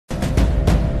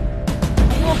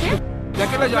I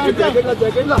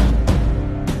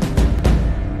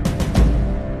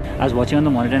was watching on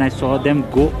the monitor and I saw them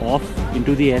go off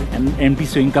into the air and empty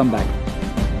swing come back.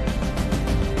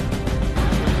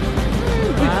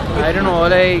 I don't know,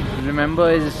 all I remember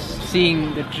is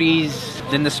seeing the trees,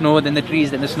 then the snow, then the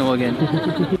trees, then the snow again.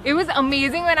 It was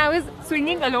amazing when I was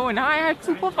swinging alone. I had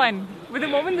super fun. But the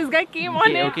moment this guy came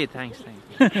on it... Okay, thanks.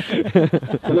 The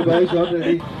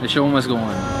show must go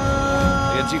on.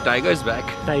 You can see Tiger's back.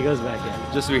 Tiger's back,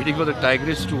 yeah. Just waiting for the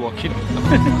tigress to walk in.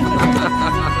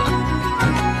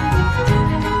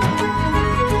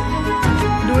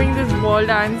 Doing this ball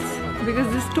dance because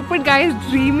this stupid guy is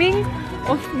dreaming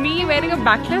of me wearing a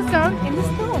backless gown in the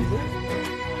snow.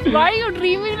 Why are you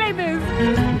dreaming like this?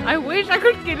 I wish I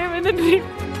could kill him in the dream.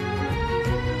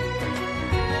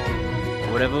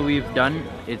 Whatever we've done,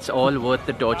 it's all worth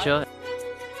the torture.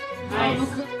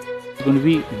 It's going to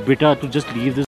be bitter to just leave this